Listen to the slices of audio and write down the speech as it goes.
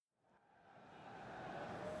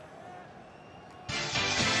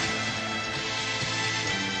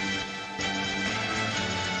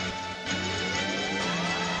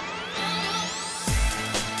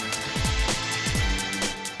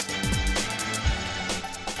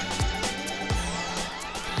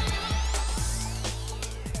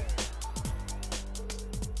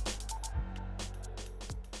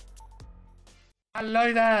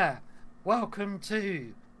Hello there. Welcome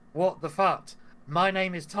to What the Fuck. My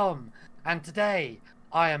name is Tom, and today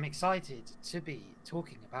I am excited to be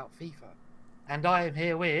talking about FIFA. And I am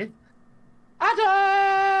here with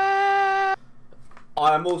Adam! I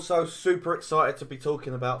am also super excited to be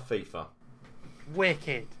talking about FIFA.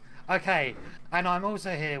 Wicked. Okay, and I'm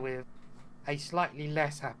also here with a slightly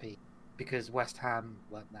less happy, because West Ham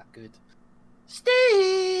weren't that good,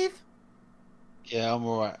 Steve! Yeah, I'm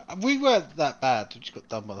alright. We weren't that bad. We just got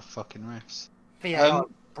done by the fucking refs. VAR,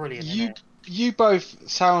 brilliant. You both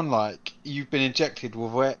sound like you've been injected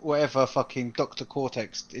with whatever fucking Dr.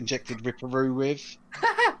 Cortex injected Ripperoo with.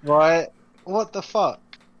 Right? What the fuck?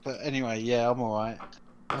 But anyway, yeah, I'm alright.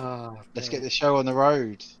 Let's get this show on the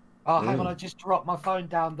road. Oh, hang on, I just dropped my phone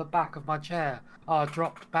down the back of my chair. Oh, I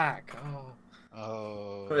dropped back.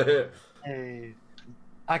 Oh. Hey.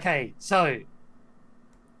 Okay, so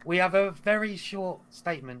we have a very short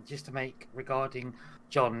statement just to make regarding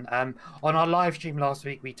John. On our live stream last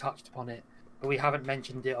week, we touched upon it, but we haven't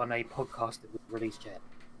mentioned it on a podcast that was released yet.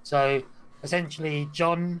 So essentially,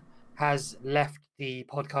 John has left the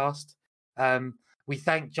podcast. We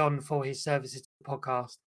thank John for his services to the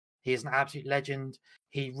podcast. He is an absolute legend.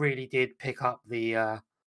 He really did pick up the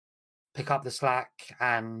slack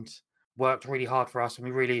and worked really hard for us, and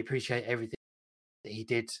we really appreciate everything that he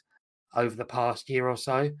did over the past year or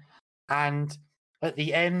so. And at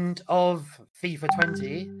the end of FIFA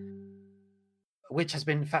 20, which has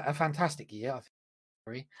been a fantastic year, I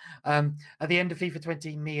think. At the end of FIFA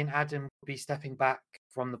 20, me and Adam will be stepping back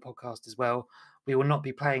from the podcast as well. We will not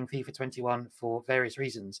be playing FIFA 21 for various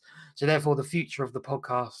reasons. So therefore, the future of the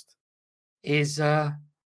podcast is a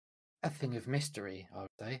thing of mystery, I would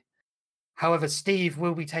say. However, Steve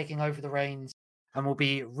will be taking over the reins and will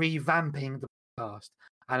be revamping the podcast.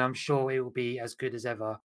 And I'm sure it will be as good as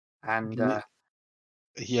ever. And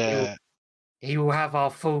yeah, he will have our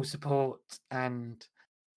full support, and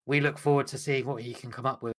we look forward to seeing what he can come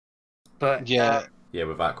up with. But yeah,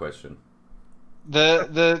 without question.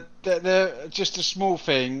 The just a small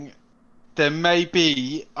thing. There may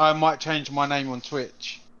be I might change my name on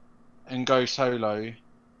Twitch and go solo,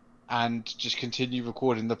 and just continue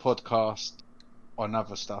recording the podcast on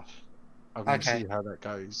other stuff. I'm going to see how that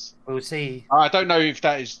goes. We'll see. I don't know if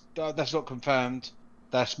that's not confirmed.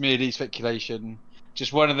 That's merely speculation.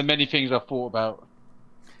 Just one of the many things I've thought about.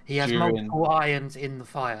 He has multiple irons in the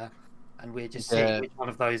fire, and we're just seeing which one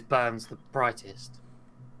of those burns the brightest.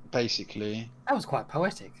 Basically. That was quite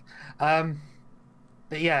poetic. But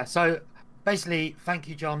yeah, so basically, thank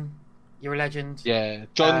you, John. You're a legend. Yeah,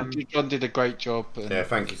 John did a great job. Yeah,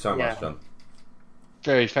 thank you so much, John.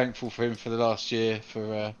 Very thankful for him for the last year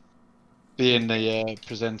for being the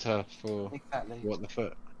presenter for What the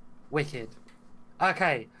Fuck. Wicked.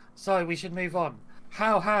 Okay, so we should move on.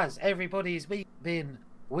 How has everybody's week been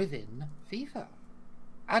within FIFA?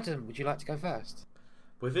 Adam, would you like to go first?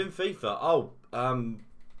 Within FIFA?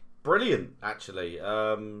 Brilliant, actually.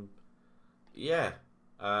 I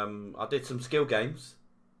did some skill games,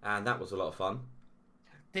 and that was a lot of fun.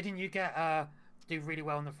 Didn't you do really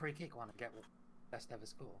well on the free kick one and get best ever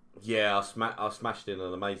score? Yeah, I smashed in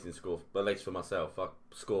an amazing score, at least for myself. I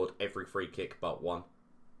scored every free kick but one.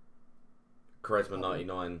 Charisma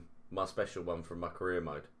 99, my special one from my career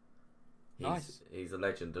mode. He's a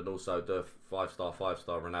legend, and also the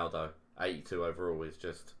 5-star Ronaldo, 82 overall is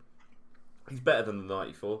just... He's better than the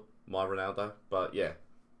 94, my Ronaldo, but yeah.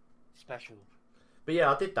 Special. But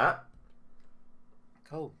yeah, I did that.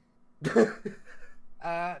 Cool.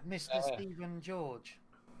 Mr. Stephen George.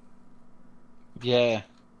 Yeah.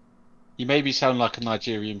 You made me sound like a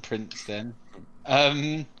Nigerian prince then.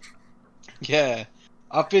 Yeah.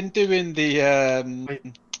 I've been doing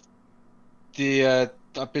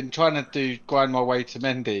I've been trying to grind my way to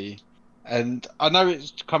Mendy, and I know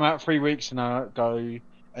it's come out 3 weeks ago,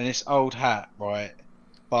 and it's old hat, right?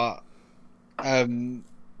 But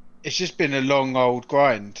it's just been a long old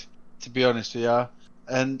grind, to be honest with you.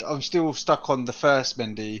 And I'm still stuck on the first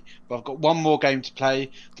Mendy, but I've got one more game to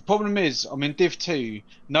play. The problem is, I'm in Div 2.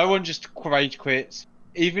 No one just rage quits.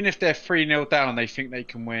 Even if they're 3-0 down, they think they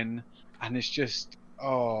can win. And it's just,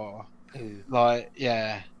 it's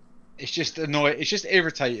just annoying. It's just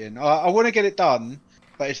irritating. I want to get it done,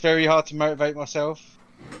 but it's very hard to motivate myself.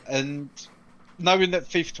 And knowing that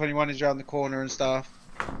FIFA 21 is around the corner and stuff,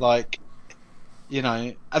 and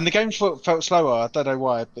the game felt slower. I don't know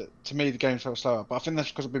why, but to me the game felt slower. But I think that's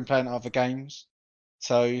because I've been playing other games.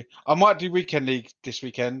 So I might do weekend league this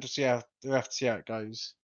weekend to we'll have to see how it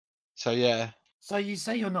goes. So yeah. So you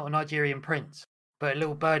say you're not a Nigerian prince, but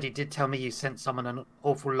little birdie did tell me you sent someone an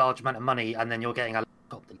awful large amount of money, and then you're getting a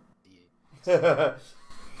laptop.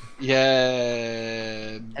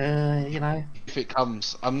 Yeah. You know. If it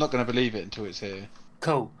comes, I'm not going to believe it until it's here.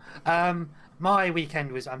 Cool. My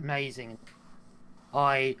weekend was amazing.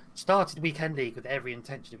 I started Weekend League with every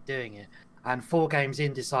intention of doing it, and 4 games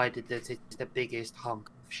in decided that it's the biggest hunk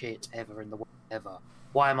of shit ever in the world ever.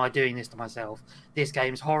 Why am I doing this to myself? This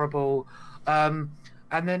game's horrible. And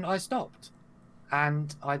then I stopped,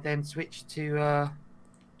 and I then switched to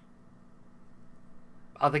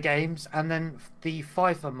other games, and then the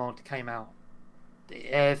FIFA mod came out.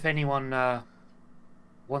 If anyone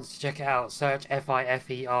wants to check it out, search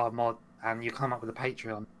FIFER mod, and you come up with a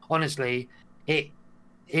Patreon. Honestly, it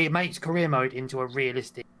makes career mode into a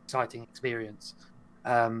realistic, exciting experience.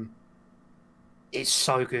 It's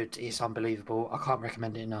so good, it's unbelievable. I can't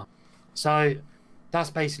recommend it enough. So that's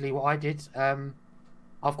basically what I did.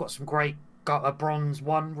 I've got a bronze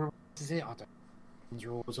 1 reward. Is it? I don't know.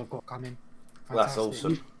 Rewards I've got coming. That's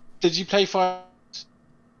awesome. Did you play 5?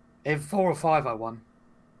 In 4 or 5 I won.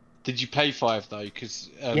 Did you play 5 though? Because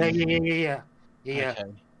Yeah. Okay.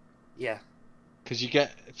 Yeah. Because you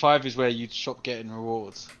get 5 is where you stop getting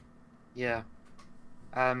rewards. Yeah.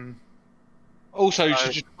 Also, you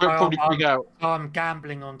should just probably bring out. I'm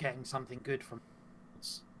gambling on getting something good from.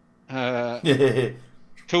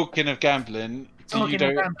 Talking of gambling.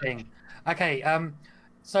 Okay.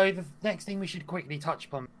 So the next thing we should quickly touch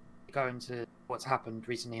upon, go into what's happened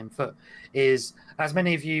recently in foot, is, as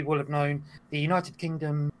many of you will have known, the United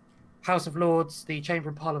Kingdom House of Lords, the Chamber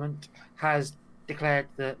of Parliament, has declared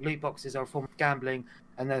that loot boxes are a form of gambling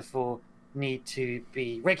and therefore need to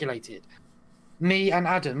be regulated. Me and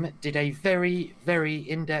Adam did a very, very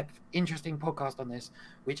in-depth, interesting podcast on this,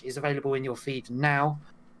 which is available in your feed now.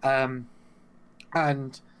 And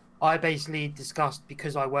I basically discussed,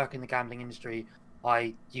 because I work in the gambling industry,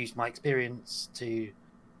 I used my experience to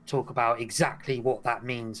talk about exactly what that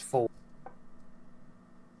means for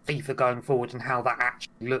FIFA going forward and how that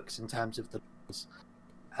actually looks in terms of the laws,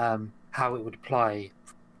 how it would apply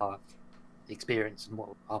our experience and what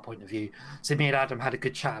our point of view. So me and Adam had a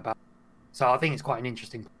good chat about it. So I think it's quite an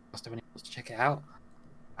interesting podcast if anyone wants to check it out.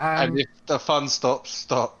 And if the fun stops,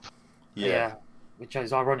 stop. Yeah. Which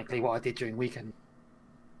is ironically what I did during weekend.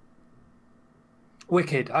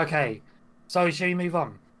 Wicked. Okay. So shall we move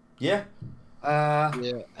on? Yeah.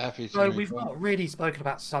 Yeah, happy to. So we've not really spoken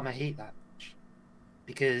about summer heat that much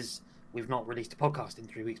because we've not released a podcast in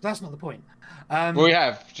 3 weeks. But that's not the point. We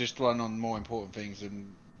have just one on more important things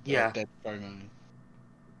than dead promo.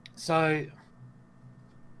 So,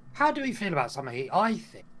 how do we feel about summer heat? I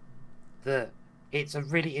think that it's a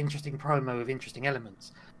really interesting promo with interesting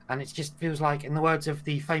elements, and it just feels like, in the words of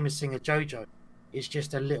the famous singer JoJo, it's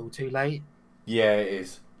just a little too late. Yeah, it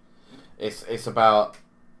is. It's about.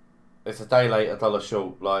 It's a day late, a dollar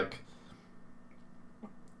short. Like,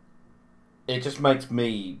 it just makes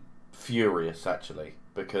me furious, actually,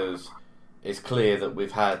 because it's clear that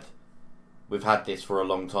we've had this for a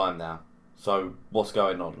long time now. So what's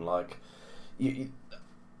going on? Like,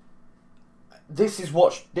 this is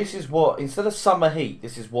what instead of summer heat,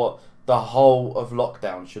 this is what the whole of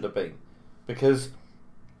lockdown should have been, because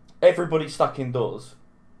everybody's stuck indoors,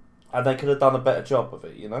 and they could have done a better job of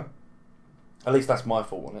it. You know, at least that's my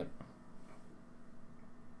thought on it.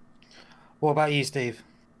 What about you, Steve?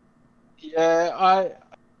 Yeah,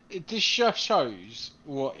 this just shows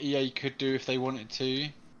what EA could do if they wanted to,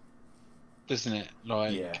 doesn't it?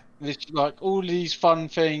 Like, like all these fun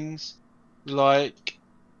things, like,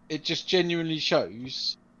 it just genuinely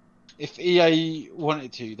shows if EA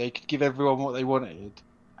wanted to, they could give everyone what they wanted.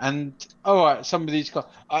 And alright, some of these guys,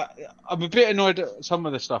 I'm a bit annoyed at some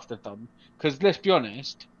of the stuff they've done, because let's be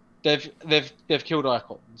honest, they've killed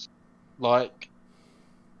icons. Like,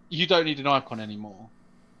 you don't need an icon anymore,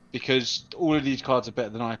 because all of these cards are better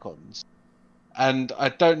than icons. And I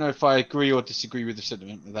don't know if I agree or disagree with the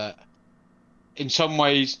sentiment of that. In some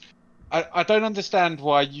ways, I don't understand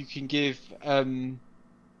why you can give Ryan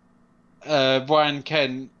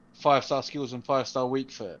Kent 5-star skills and 5-star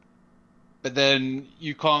weak foot, but then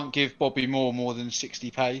you can't give Bobby Moore more than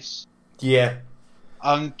 60 pace. Yeah.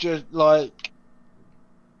 I'm just like,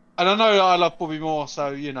 and I know I love Bobby Moore, so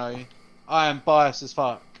you know, I am biased as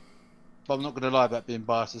fuck. But I'm not going to lie about being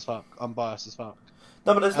biased as fuck. I'm biased as fuck.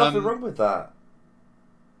 No, but there's nothing wrong with that.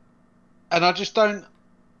 And I just don't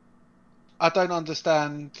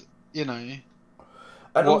understand, you know,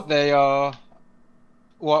 what they are.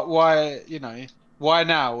 Why, you know, why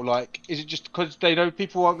now? Like, is it just because they know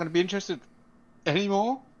people aren't going to be interested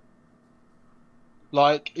anymore?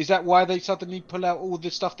 Like, is that why they suddenly pull out all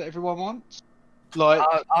this stuff that everyone wants? Like,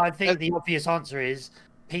 I think the obvious answer is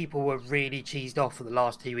people were really cheesed off for the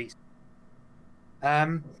last 2 weeks.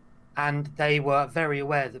 and they were very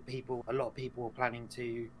aware that a lot of people were planning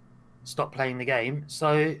to stop playing the game,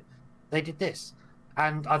 so they did this.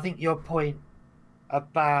 And I think your point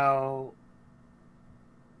about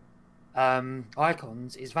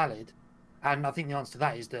icons is valid, and I think the answer to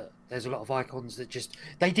that is that there's a lot of icons that just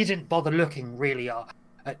they didn't bother looking really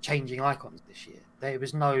at changing icons this year. There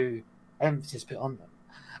was no emphasis put on them,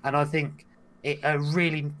 and I think it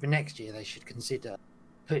really for next year they should consider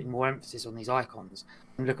putting more emphasis on these icons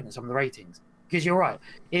and looking at some of the ratings, because you're right,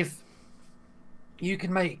 if you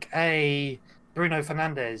can make a Bruno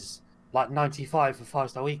Fernandes like 95 for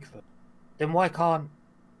 5-star week foot, then why can't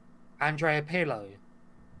Andrea Pirlo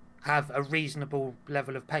have a reasonable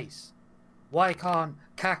level of pace? Why can't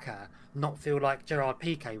Kaká not feel like Gerard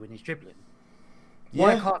Piqué when he's dribbling? Yeah.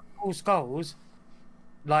 Why can't Paul Scholes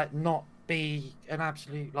like not be an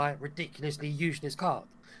absolute like ridiculously useless card?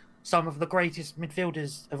 Some of the greatest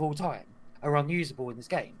midfielders of all time are unusable in this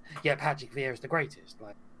game. Yet Patrick Vieira is the greatest.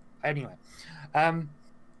 Like anyway,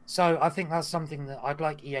 so I think that's something that I'd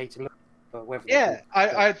like EA to look. But whether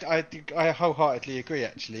I wholeheartedly agree.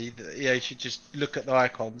 Actually, that EA should just look at the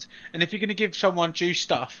icons, and if you're going to give someone juice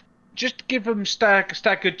stuff, just give them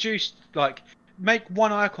staggered juice. Like, make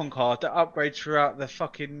one icon card that upgrades throughout the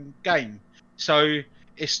fucking game. So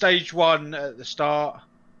it's stage 1 at the start.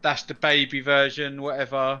 That's the baby version,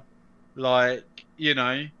 whatever. Like, you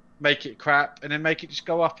know, make it crap, and then make it just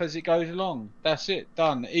go up as it goes along. That's it,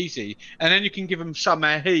 done, easy. And then you can give them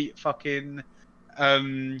summer heat, fucking.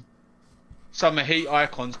 Summer heat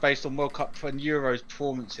icons based on World Cup and Euros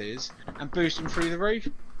performances and boost them through the roof.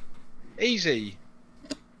 Easy.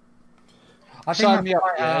 I think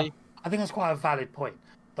that's quite a valid point.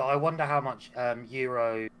 That I wonder how much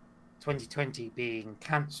Euro 2020 being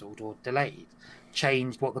cancelled or delayed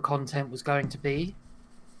changed what the content was going to be.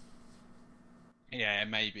 Yeah,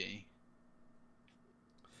 maybe.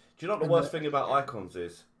 Do you know what the worst thing about icons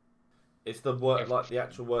is? It's the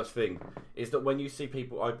actual worst thing is that when you see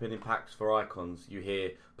people opening packs for icons, you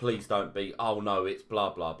hear, please don't be, oh no, it's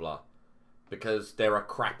blah blah blah, because there are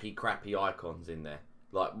crappy icons in there.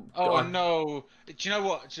 Like, oh no, do you know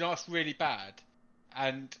what? Do you know what's really bad?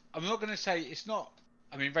 And I'm not going to say it's not.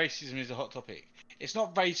 I mean, racism is a hot topic. It's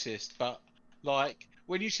not racist, but like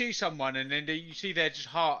when you see someone and then you see their just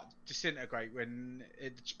heart disintegrate when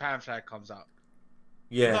the Japan flag comes up.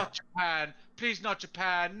 Yeah. Not Japan, please, not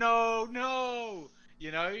Japan. No.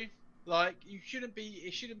 You know, like it shouldn't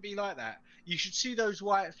be like that. You should see those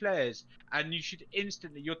white flares, and you should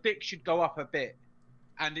instantly, your dick should go up a bit,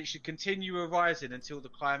 and it should continue rising until the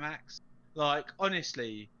climax. Like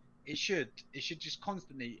honestly, it should just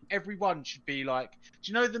constantly. Everyone should be like,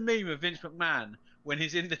 do you know the meme of Vince McMahon when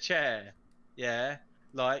he's in the chair? Yeah,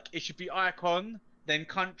 like it should be icon, then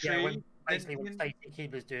country. Yeah, when Stacey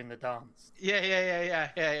Keebler's doing the dance.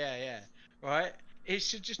 Yeah. Right? It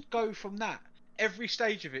should just go from that. Every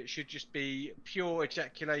stage of it should just be pure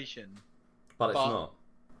ejaculation. But it's not.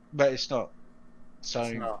 But it's not. So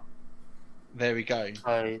It's not. There we go.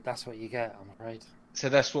 So that's what you get, I'm afraid. So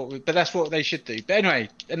that's what they should do. But anyway,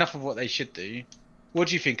 enough of what they should do. What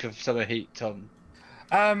do you think of Summer Heat, Tom?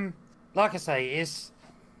 Like I say, it's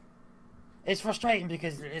frustrating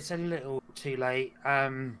because it's a little too late.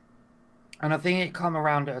 And I think it come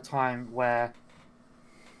around at a time where,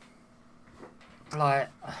 like,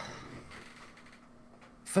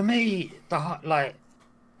 for me, the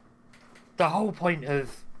whole point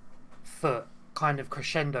of FUT kind of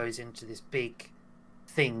crescendos into this big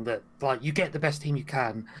thing that, like, you get the best team you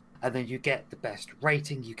can, and then you get the best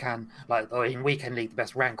rating you can, like, or in Weekend League, the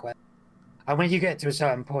best rank. And when you get to a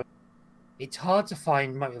certain point, it's hard to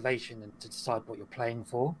find motivation and to decide what you're playing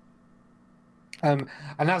for. And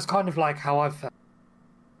that's kind of like how I've felt.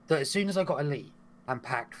 That as soon as I got Elite and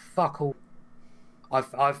packed fuck all,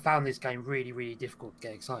 I've found this game really, really difficult to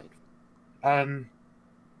get excited. And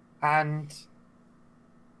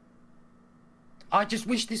I just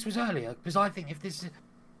wish this was earlier, because I think if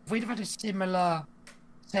we'd have had a similar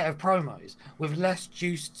set of promos with less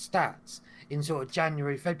juiced stats in sort of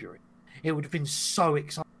January, February, it would have been so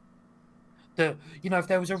exciting. That, you know, if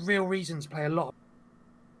there was a real reason to play a lot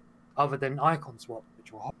other than icon swap,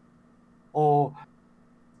 which were hot, or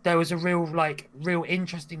there was a real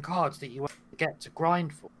interesting cards that you get to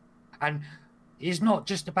grind for, and it's not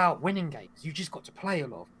just about winning games, you just got to play a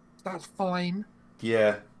lot. That's fine.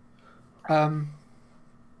 Yeah.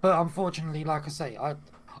 But unfortunately, like I say,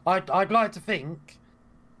 I'd like to think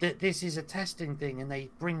that this is a testing thing and they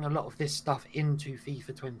bring a lot of this stuff into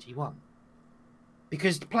FIFA 21,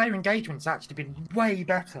 because the player engagement's actually been way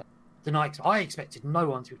better than I expected. No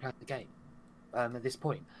one to be playing the game at this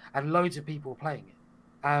point, and loads of people were playing it.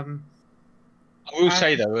 I will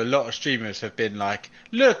say though, a lot of streamers have been like,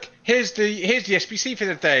 "Look, here's the SBC for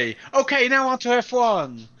the day. Okay, now on to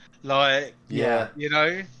F1." Like, Yeah. you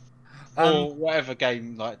know, Um, or whatever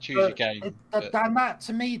game. Like, choose your but game. and that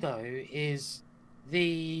to me though is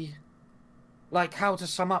the like how to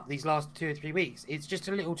sum up these last 2 or 3 weeks. It's just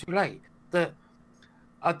a little too late. That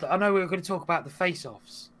I know we were going to talk about the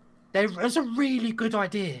face-offs. There's a really good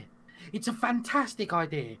idea. It's a fantastic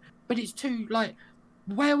idea, but it's too like.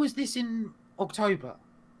 Where was this in October?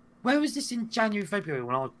 Where was this in January, February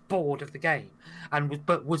when I was bored of the game and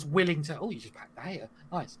was willing to? Oh, you just packed the hater.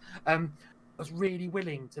 Nice. I was really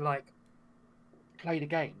willing to like play the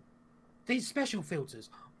game. These special filters.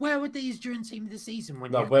 Where were these during Team of the Season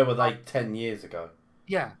when? No, where were they 10 years ago?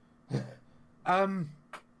 Yeah. And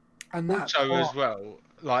that also as well,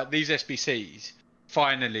 like these SBCs,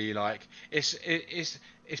 finally, like it's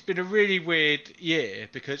been a really weird year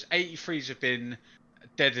because 83s have been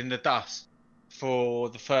dead in the dust for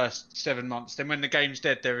the first 7 months. Then when the game's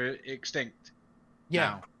dead, they're extinct.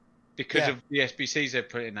 Now because of the SBCs they're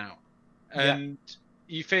putting out, and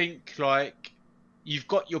you think like you've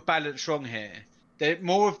got your balance wrong here.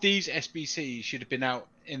 More of these SBCs should have been out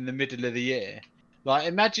in the middle of the year. Like,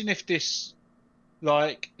 imagine if this,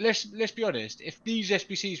 like, let's be honest, if these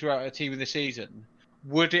SBCs were out of Team of the Season,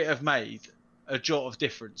 would it have made a jot of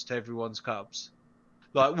difference to everyone's clubs?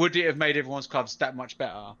 Like, would it have made everyone's clubs that much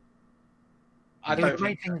better? It would have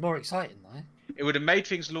made things more exciting, though. It would have made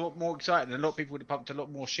things a lot more exciting, and a lot of people would have pumped a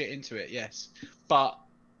lot more shit into it, yes. But,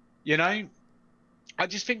 you know, I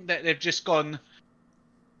just think that they've just gone,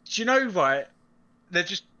 do you know, right? They've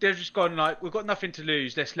just gone like, we've got nothing to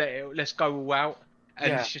lose. Let's go all out,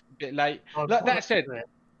 and it's just a bit late. Like that said,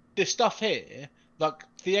 the stuff here, like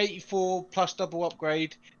the 84 plus double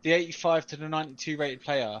upgrade, the 85 to the 92 rated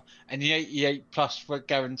player, and the 88 plus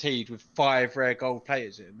guaranteed with 5 rare gold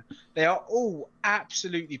players in, they are all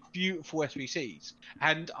absolutely beautiful SBCs,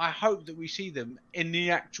 and I hope that we see them in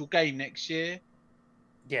the actual game next year.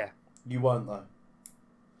 Yeah, you won't though.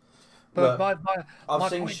 But look, I've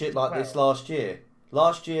seen shit like this last year.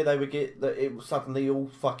 Last year they would get that it was suddenly all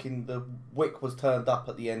fucking the wick was turned up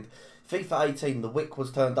at the end. FIFA 18, the wick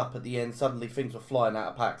was turned up at the end. Suddenly things were flying out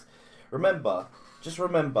of packs. Just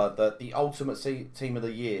remember that the ultimate team of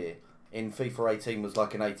the year in FIFA 18 was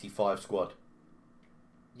like an 85 squad.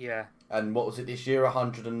 Yeah. And what was it this year?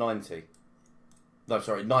 190. No,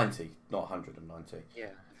 sorry, 90, not 190. Yeah.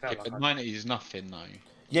 But 90 is nothing though.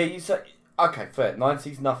 Yeah, you say okay, fair.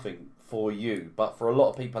 90 is nothing for you, but for a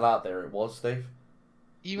lot of people out there, it was, Steve.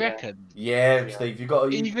 You reckon? Yeah, Steve, you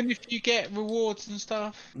got even if you get rewards and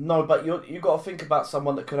stuff. No, but you got to think about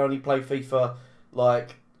someone that can only play FIFA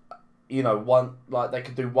like, you know, they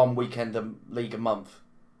could do one weekend a league a month,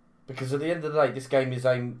 because at the end of the day, this game is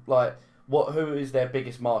aimed like who is their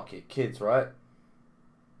biggest market? Kids, right?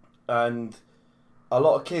 And a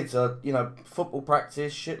lot of kids are, you know, football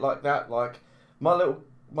practice, shit like that. Like my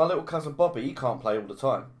little cousin Bobby, he can't play all the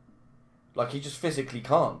time. Like he just physically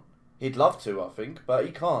can't. He'd love to, I think, but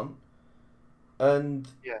he can't. And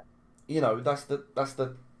you know, that's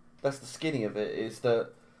the skinny of it. Is that,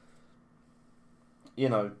 you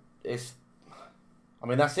know, I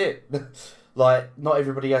mean, that's it. Like, not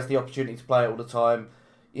everybody has the opportunity to play it all the time,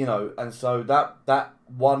 you know, and so that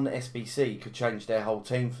one SBC could change their whole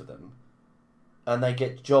team for them, and they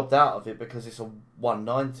get jobbed out of it because it's a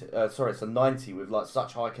 190. It's a 90 with like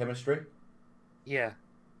such high chemistry. Yeah.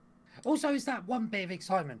 Also, is that one bit of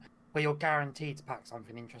excitement where you're guaranteed to pack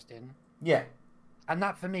something interesting? Yeah. And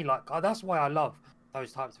that for me, like, that's why I love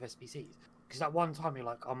those types of SBCs. Because at one time you're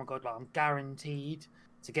like, oh my god, like I'm guaranteed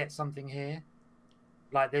to get something here.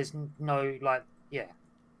 Like there's no, like,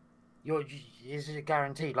 is it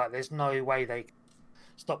guaranteed? Like there's no way they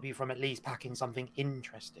stop you from at least packing something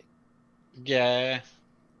interesting. Yeah.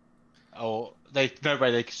 Or no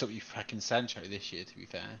way they could stop you packing Sancho this year, to be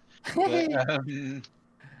fair. But,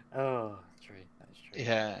 oh, true. That's true.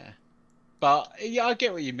 Yeah. But yeah, I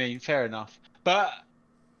get what you mean. Fair enough. But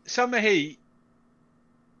Summer Heat,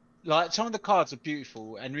 like some of the cards are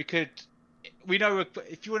beautiful, and we know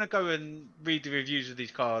if you want to go and read the reviews of these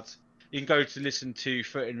cards, you can go to listen to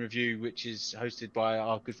Foot in Review, which is hosted by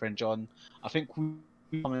our good friend John. I think we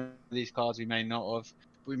comment on these cards, we may not have.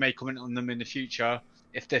 We may comment on them in the future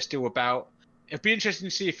if they're still about. It'd be interesting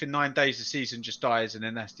to see if in 9 days the season just dies and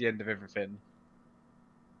then that's the end of everything.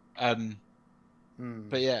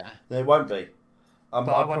 But yeah, There won't be. But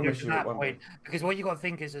I wonder promise if you at it that won't point, because what you got to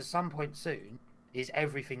think is at some point soon is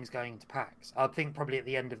everything's going to packs. I think probably at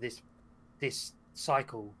the end of this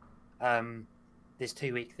cycle, this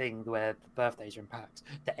 2-week thing where the birthdays are in packs,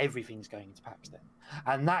 that everything's going into packs then,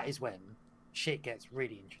 and that is when shit gets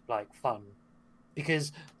really like fun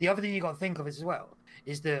Because the other thing you got to think of as well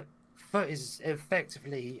is that FUT is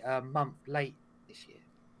effectively a month late this year.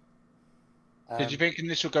 Did you think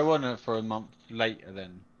this will go on for a month later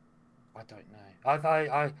then? I don't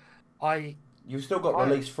know. You've still got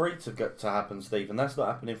release 3 to happen, Steve, and that's not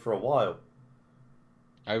happening for a while.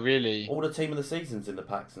 Oh, really? All the team of the seasons in the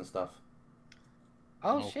packs and stuff.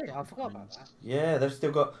 Oh shit! I forgot about that. Yeah, they've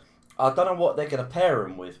still got. I don't know what they're going to pair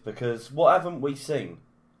them with, because what haven't we seen?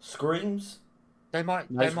 Screams? They might.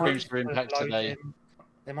 No They Screams might just for put Impact loads today. in.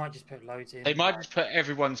 They might just put loads in. They might just put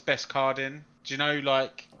everyone's best card in. Do you know,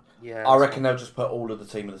 like? Yeah. I reckon they'll just put all of the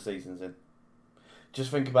team of the seasons in.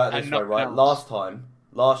 Just think about it this way, right?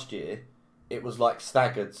 Last year, it was like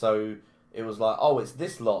staggered, so it was like, oh, it's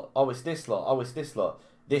this lot, oh, it's this lot, oh, it's this lot.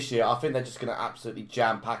 This year, I think they're just going to absolutely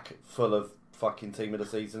jam-pack full of fucking team of the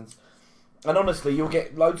seasons. And honestly, you'll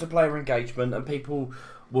get loads of player engagement, and people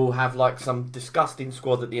will have like some disgusting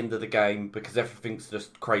squad at the end of the game because everything's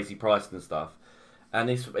just crazy priced and stuff. And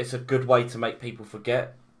it's a good way to make people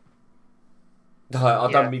forget.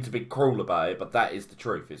 I don't mean to be cruel about it, but that is the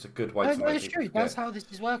truth. It's a good way to make people forget. That's how this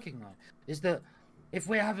is working, though. Is that if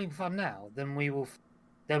we're having fun now, then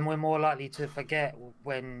we're more likely to forget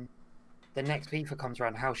when the next FIFA comes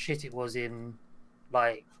around how shit it was in,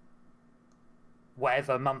 like,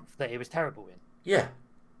 whatever month that it was terrible in. Yeah.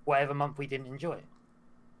 Whatever month we didn't enjoy it.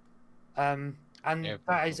 And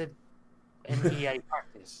that is an EA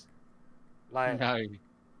practice. Like, no.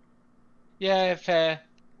 Yeah, fair.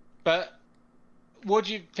 But what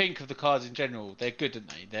do you think of the cards in general? They're good, aren't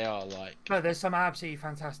they? They are like. No, there's some absolutely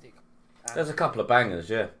fantastic. There's a couple of bangers,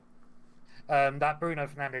 yeah. That Bruno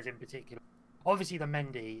Fernandes in particular. Obviously, the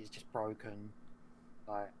Mendy is just broken.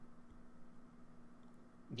 Like,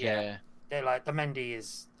 yeah. They're like, the Mendy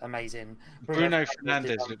is amazing. Bruno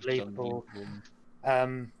Fernandes looks unbelievable.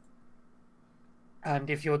 And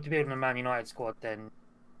if you're building a Man United squad, then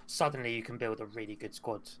suddenly you can build a really good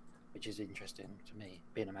squad, which is interesting to me,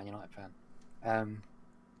 being a Man United fan.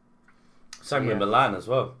 Same with Milan as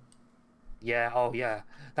well. Yeah, oh yeah.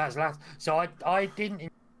 That's last. So I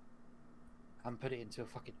didn't and put it into a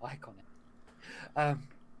fucking icon.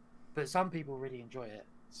 But some people really enjoy it,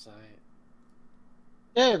 so.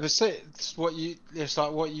 Yeah, but it's what you. It's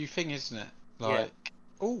like what you think, isn't it? Like,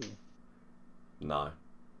 oh. No.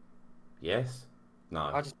 Yes.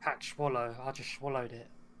 No. I just packed Swallow. I just swallowed it.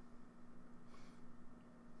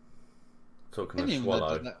 Talking of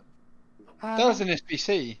swallow. That was an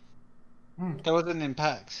SBC. That wasn't in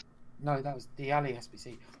packs. No, that was the Ali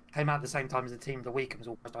SBC. Came out at the same time as the team of the week and was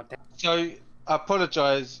almost identical. So I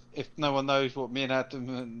apologise if no one knows what me and Adam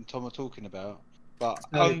and Tom are talking about. But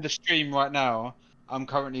on the stream right now, I'm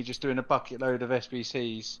currently just doing a bucket load of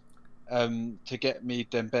SBCs to get me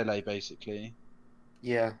Dembele, basically.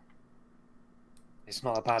 Yeah. It's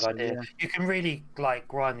not a bad idea. Yeah. You can really like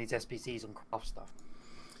grind these SBCs and craft stuff.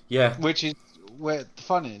 Yeah. Which is where the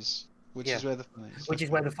fun is. Which is where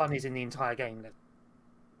the fun is in the entire game.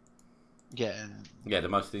 Yeah. Yeah, the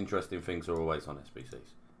most interesting things are always on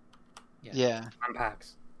SBCs. Yeah. And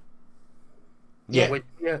packs. Yeah.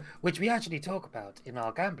 Which we actually talk about in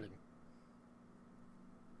our gambling.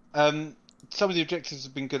 Some of the objectives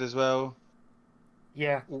have been good as well.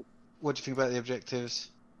 Yeah. What do you think about the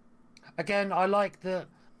objectives? Again, I like that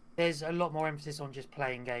there's a lot more emphasis on just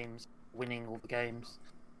playing games, winning all the games.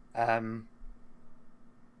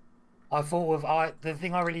 I thought the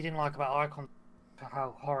thing I really didn't like about Icon,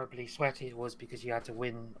 how horribly sweaty it was because you had to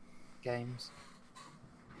win games.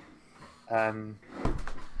 And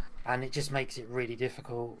it just makes it really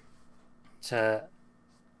difficult to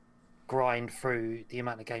grind through the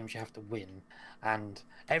amount of games you have to win, and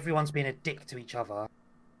everyone's being a dick to each other.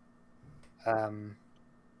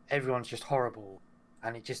 Everyone's just horrible,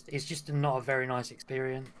 and it's just not a very nice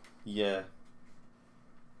experience. Yeah.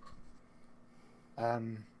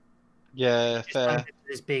 Yeah, fair.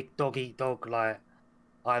 This big dog eat dog, like,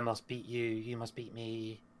 I must beat you, you must beat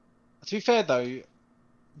me. To be fair though,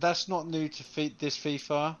 that's not new to this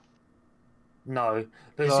FIFA. No,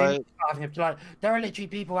 but there are literally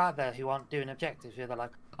people out there who aren't doing objectives. Where they're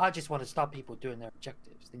like, I just want to stop people doing their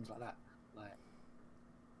objectives, things like that. Like,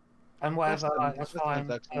 and whatever, that's fine.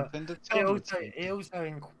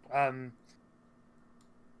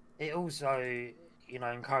 It also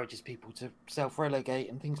encourages people to self-relegate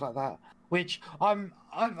and things like that. Which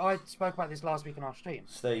I spoke about this last week on our stream.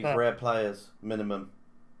 Steve, rare players minimum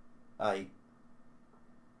 8.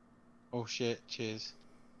 Oh shit! Cheers.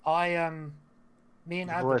 Me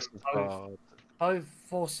and Adam both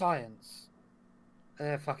for science.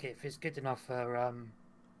 Fuck it, if it's good enough for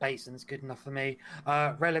Basin, it's good enough for me.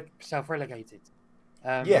 Self-relegated.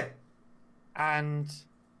 Yeah. And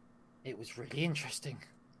it was really interesting.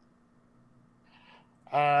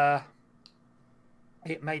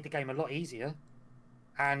 It made the game a lot easier,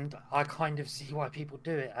 and I kind of see why people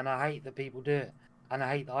do it, and I hate that people do it, and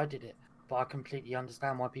I hate that I did it, but I completely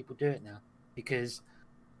understand why people do it now, because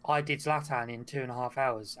I did Zlatan in 2.5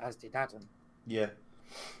 hours, as did Adam. Yeah.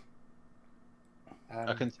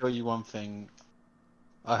 I can tell you one thing.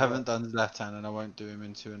 I haven't done Zlatan, and I won't do him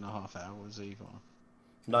in 2.5 hours either.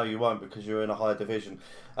 No, you won't, because you're in a higher division.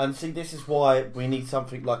 And see, this is why we need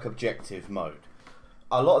something like objective mode.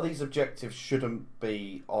 A lot of these objectives shouldn't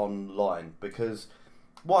be online, because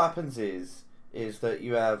what happens is that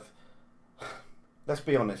you have, let's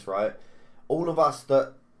be honest, right? All of us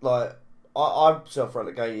that, like, I'm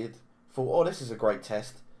self-relegated, thought, oh, this is a great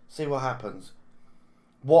test, see what happens.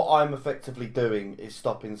 What I'm effectively doing is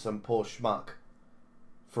stopping some poor schmuck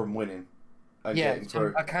from winning and getting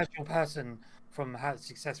through. A casual person from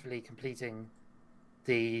successfully completing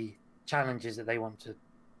the challenges that they want to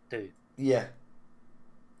do. Yeah.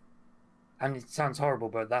 And it sounds horrible,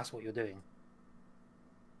 but that's what you're doing.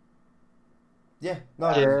 Yeah,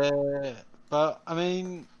 no. Yeah, but I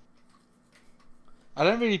mean, I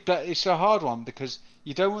don't really. It's a hard one because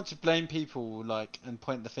you don't want to blame people and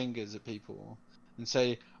point the fingers at people and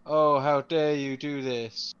say, "Oh, how dare you do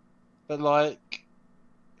this?" But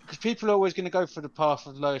because people are always going to go for the path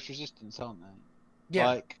of lowest resistance, aren't they?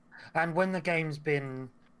 Yeah. And when the game's been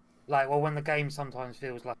when the game sometimes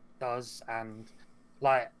feels like it does, and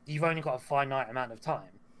you've only got a finite amount of time,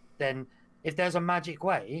 then if there's a magic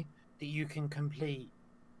way that you can complete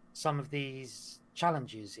some of these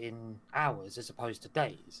challenges in hours as opposed to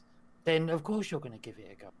days, then of course you're going to give it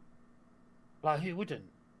a go. Who wouldn't?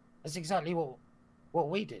 That's exactly what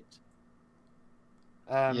we did.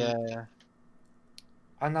 Yeah.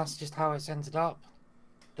 And that's just how it's ended up.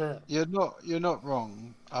 You're not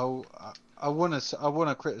wrong. I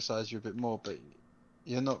wanna criticize you a bit more, but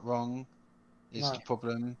you're not wrong. Is the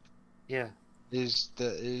problem? Yeah. Is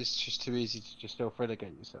that it's just too easy to just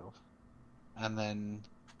self-relegate yourself, and then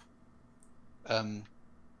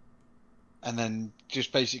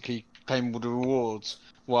just basically claim all the rewards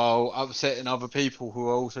while upsetting other people who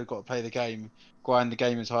are also got to play the game, grind the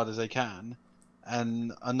game as hard as they can,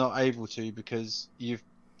 and are not able to because you've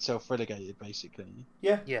self-relegated basically.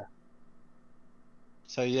 Yeah.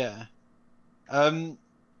 So yeah. But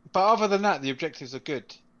other than that, the objectives are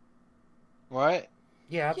good, right?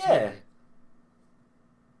 Yeah, absolutely.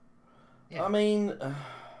 Yeah. I mean,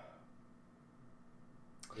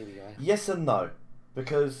 here we go. Yes and no,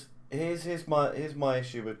 because here's my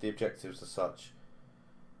issue with the objectives as such.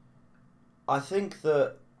 I think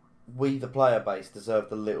that we, the player base, deserved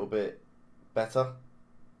a little bit better.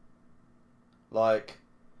 And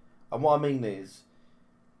what I mean is,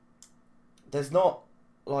 there's not,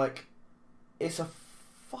 it's a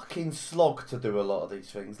fucking slog to do a lot of these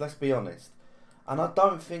things, let's be honest. And I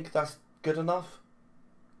don't think that's good enough.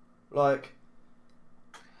 There's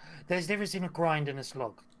a difference in a grind and a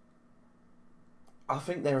slog. I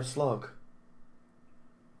think they're a slog.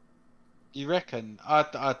 You reckon? I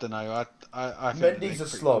don't know. I think Mendy's a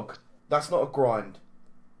slog. Good. That's not a grind.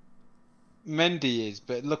 Mendy is,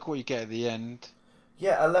 but look what you get at the end.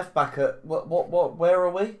 Yeah, a left back at what? Where are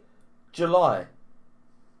we? July.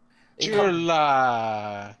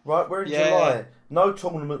 July. Right, we're in July. No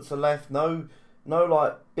tournaments are left. No,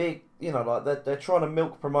 big. They're trying to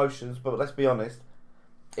milk promotions. But let's be honest.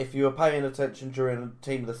 If you were paying attention during the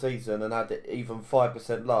team of the season and had even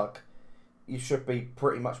 5% luck, you should be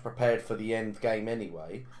pretty much prepared for the end game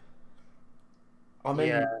anyway. I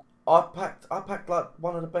mean, I packed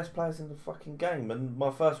one of the best players in the fucking game, and my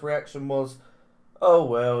first reaction was, "Oh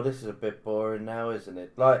well, this is a bit boring now, isn't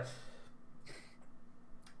it?"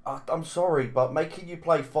 I'm sorry, but making you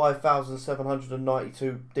play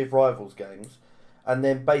 5,792 Div Rivals games, and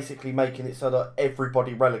then basically making it so that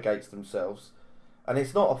everybody relegates themselves, and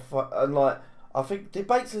it's not I think did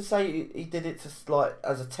Bateson say he did it to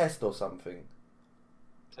as a test or something?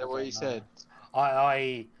 Is that what he said? He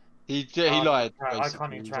lied. I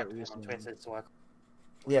can't interact with him on Twitter, so I.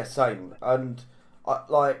 Yeah, same. And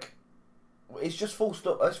it's just forced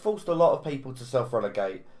a lot of people to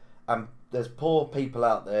self-relegate, and there's poor people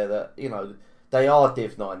out there that they are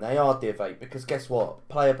Div 9, they are Div 8, because guess what?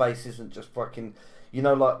 Player base isn't just fucking. A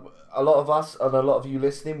lot of us and a lot of you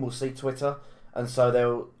listening will see Twitter. And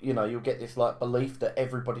so you'll get this belief that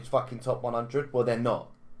everybody's fucking top 100. Well, they're not.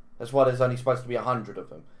 That's why there's only supposed to be 100 of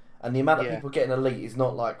them. And the amount of people getting elite is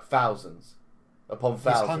not thousands upon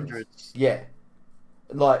thousands. It's hundreds. Yeah.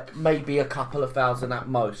 Maybe a couple of thousand at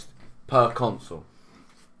most per console.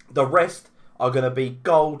 The rest are going to be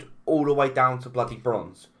gold all the way down to bloody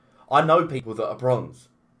bronze. I know people that are bronze.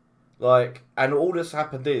 Like, and all that's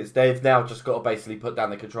happened is they've now just got to basically put down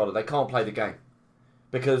the controller. They can't play the game.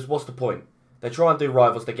 Because what's the point? They try and do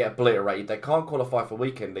rivals, they get obliterated. They can't qualify for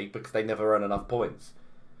Weekend League because they never earn enough points.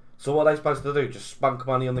 So what are they supposed to do? Just spunk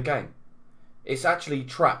money on the game? It's actually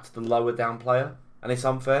trapped the lower down player, and it's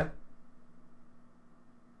unfair.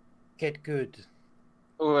 Get good.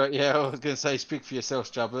 Oh, yeah, I was going to say, speak for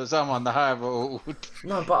yourself, Jubbers. I'm on the higher rule.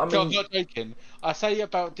 No, but I mean... I'm not joking. I say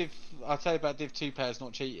about Div 2 players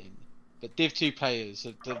not cheating, but Div 2 players,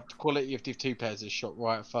 the quality of Div 2 players is shot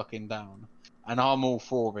right fucking down. And I'm all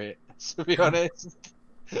for it, to be honest.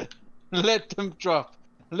 Let them drop.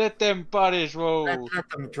 Let them buddies roll. Let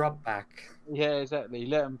them drop back. Yeah, exactly.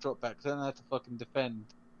 Let them drop back. They don't have to fucking defend.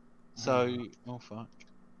 So, oh fuck.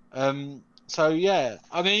 So yeah,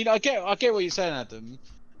 I mean, I get what you're saying, Adam,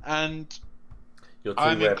 and you're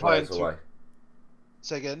two rare players away.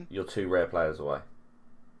 Say again. You're 2 rare players away.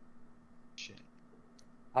 Shit.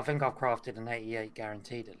 I think I've crafted an 88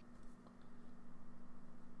 guaranteed.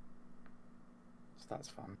 So that's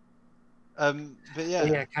fun. But yeah.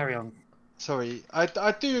 Yeah, carry on. Sorry, I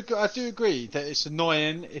do agree that it's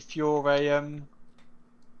annoying if you're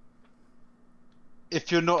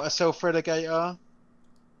not a self-relegator.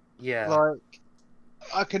 Yeah. Like,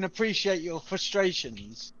 I can appreciate your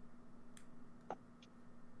frustrations,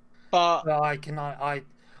 but well,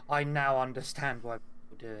 I now understand why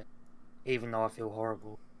people do it, even though I feel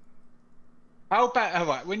horrible. how bad? All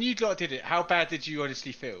right, when you lot did it, how bad did you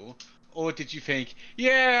honestly feel, or did you think,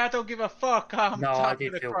 yeah, I don't give a fuck? No, I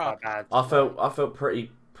did feel quite bad. I felt pretty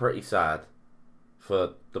sad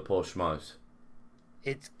for the poor schmoes.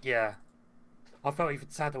 Yeah. I felt even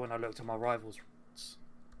sadder when I looked at my rivals.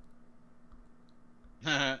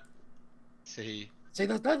 See,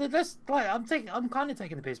 that's like I'm kind of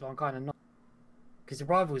taking the piss, but I'm kind of not, because the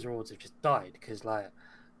rivals rewards have just died. Because like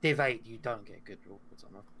Div 8, you don't get good rewards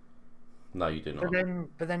on them. No, you do not.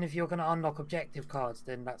 But then if you're going to unlock objective cards,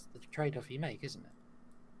 then that's the trade-off you make, isn't it?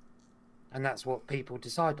 And that's what people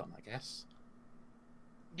decide on, I guess.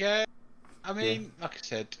 yeah. I mean, like I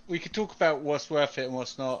said, we could talk about what's worth it and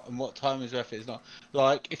what's not, and what time is worth it is not.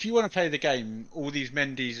 Like, if you want to play the game, all these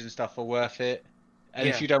Mendy's and stuff are worth it. And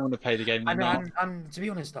if you don't want to play the game, then not. And to be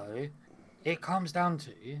honest, though, it comes down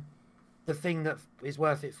to the thing that is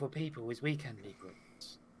worth it for people is Weekend League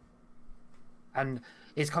rewards. And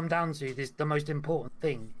it's come down to this: the most important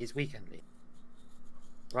thing is Weekend League,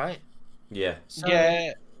 right? Yeah. So,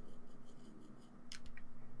 yeah,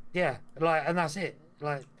 like, and that's it.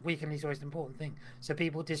 Like, Weekend League's the most important thing. So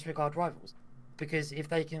people disregard rivals because if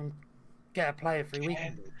they can get a player through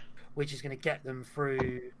Weekend League, which is going to get them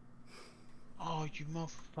through. Oh, you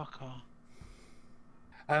motherfucker.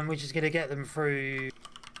 Which is going to get them through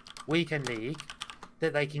Weekend League,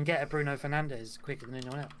 that they can get a Bruno Fernandes quicker than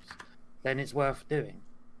anyone else, then it's worth doing.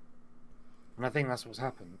 And I think that's what's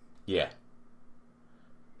happened. Yeah.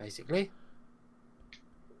 Basically.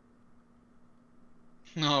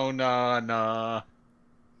 No.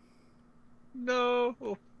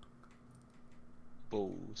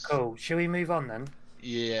 Balls. Cool. Shall we move on then?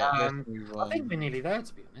 Yeah, let's move on. I think we're nearly there,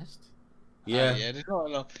 to be honest. Yeah. Yeah, there's not a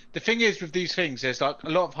lot. The thing is with these things, there's like a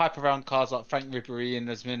lot of hype around cards like Frank Ribery and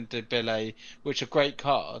Asmin Dembele, which are great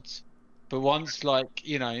cards. But once, like,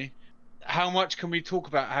 you know, how much can we talk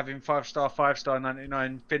about having 5-star,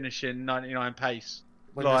 99 finishing, 99 pace?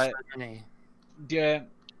 When Like, there's so many. yeah,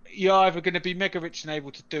 you're either going to be mega rich and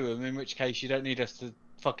able to do them, in which case you don't need us to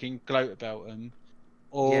fucking gloat about them,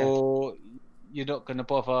 or you're not going to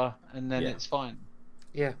bother, and then it's fine.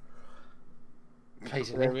 Yeah.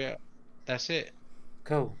 Basically. There we are. That's it.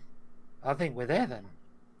 Cool. I think we're there then.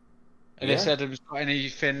 Unless Adam's got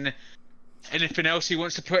anything else he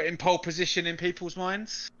wants to put in pole position in people's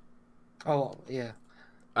minds? Oh, yeah.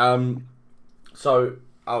 So,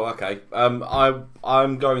 okay.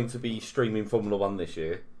 I'm going to be streaming Formula 1 this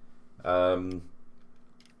year.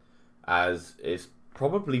 As it's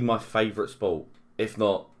probably my favourite sport, if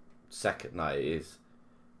not second. No, it is.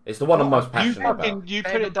 It's the one I'm most passionate about. You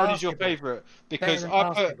put it down as your favourite because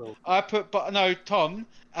Tom,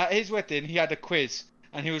 at his wedding he had a quiz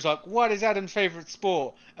and he was like, "What is Adam's favourite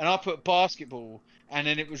sport?" And I put basketball, and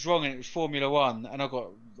then it was wrong and it was Formula 1, and I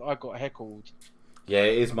got heckled. Yeah,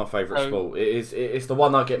 it is my favourite sport. It's the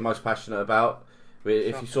one I get most passionate about.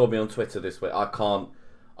 If you saw me on Twitter this week, I can't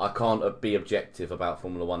be objective about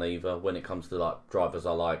Formula 1 either. When it comes to like drivers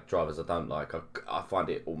I like, drivers I don't like, I find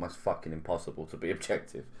it almost fucking impossible to be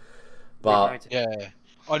objective. But yeah,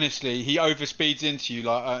 honestly, he overspeeds into you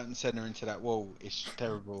like Ayrton Senna into that wall. It's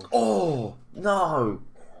terrible. Oh no!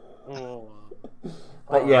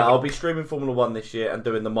 But yeah, I'll be streaming Formula 1 this year and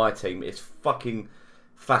doing the My Team. It's fucking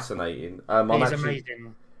fascinating. I'm actually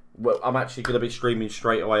amazing. well, I'm actually going to be streaming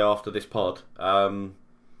straight away after this pod. I'm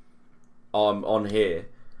on here,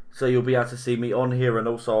 so you'll be able to see me on here, and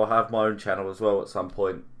also I'll have my own channel as well at some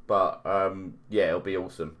point. But yeah, it'll be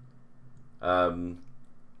awesome. And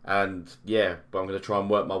yeah, but I'm going to try and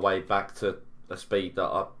work my way back to a speed that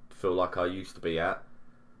I feel like I used to be at.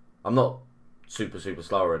 I'm not super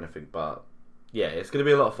slow or anything, but yeah, it's going to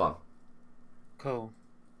be a lot of fun. Cool.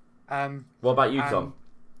 What about you, Tom?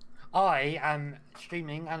 I am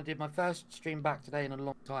streaming, and I did my first stream back today in a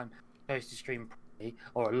long time. I used to stream properly,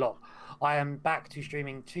 or a lot. I am back to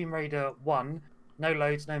streaming Tomb Raider 1, no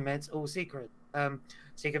loads, no meds, all secret. So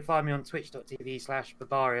you can find me on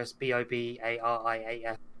twitch.tv/Barbarius,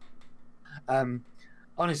 BOBARIAS.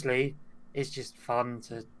 Honestly, it's just fun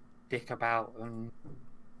to dick about, and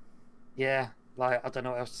yeah, like, I don't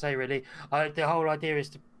know what else to say really. The whole idea is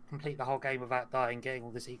to complete the whole game without dying, getting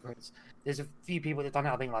all the secrets. There's a few people that have done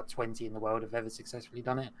it. I think like 20 in the world have ever successfully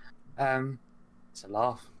done it. It's a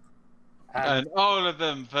laugh. And all of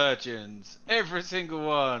them virgins, every single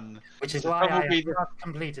one. Which is why I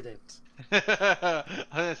completed it. I was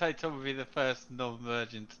going to say Tom would be the first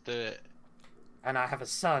non-virgin to do it. And I have a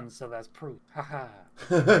son, so that's proof. Haha.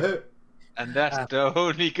 And that's the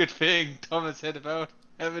only good thing Thomas said about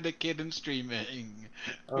having a kid and streaming.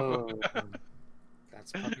 Oh,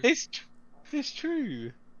 that's funny. It's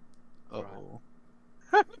true. Oh.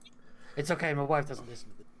 It's okay, my wife doesn't listen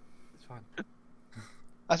to it. It's fine.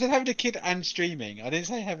 I said having a kid and streaming. I didn't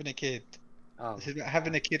say having a kid. Oh, I said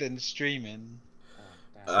having a kid and streaming.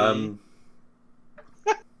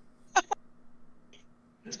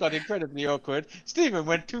 It's got incredibly awkward. Stephen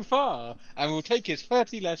went too far and will take his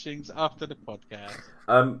 30 lashings after the podcast.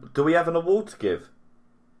 Do we have an award to give?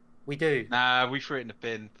 We do. Nah, we threw it in the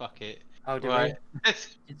bin. Fuck it. Oh, do we?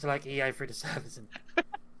 It's like EA through the service.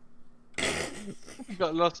 We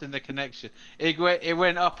got lost in the connection. It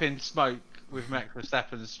went up in smoke with Max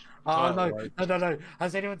Verstappen's. Oh no!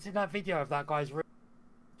 Has anyone seen that video of that guy's room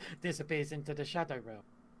disappears into the shadow realm?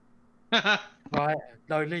 Right?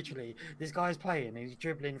 No, literally, this guy's playing and he's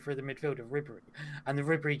dribbling through the midfield of Ribery, and the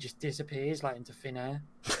Ribery just disappears like into thin air.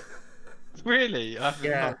 Really? I've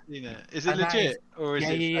not seen it. Is it legit or is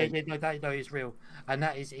it? Yeah. No, it's real, and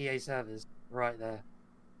that is EA servers right there.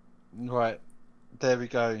 Right, there we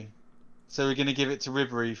go. So we're gonna give it to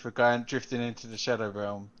Ribery for drifting into the shadow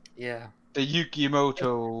realm. Yeah. The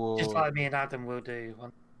Yukimoto. Just like me and Adam will do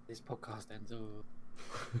on this podcast ends.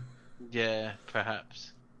 Yeah,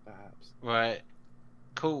 perhaps. Perhaps. Right.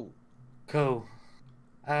 Cool. So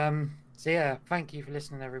yeah, thank you for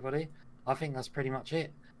listening, everybody. I think that's pretty much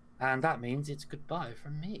it, and that means it's goodbye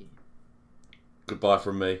from me. Goodbye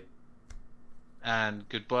from me. And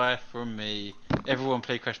goodbye from me. Everyone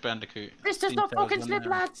play Crash Bandicoot. This does not fucking slip,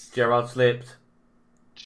 lads. Gerard slipped.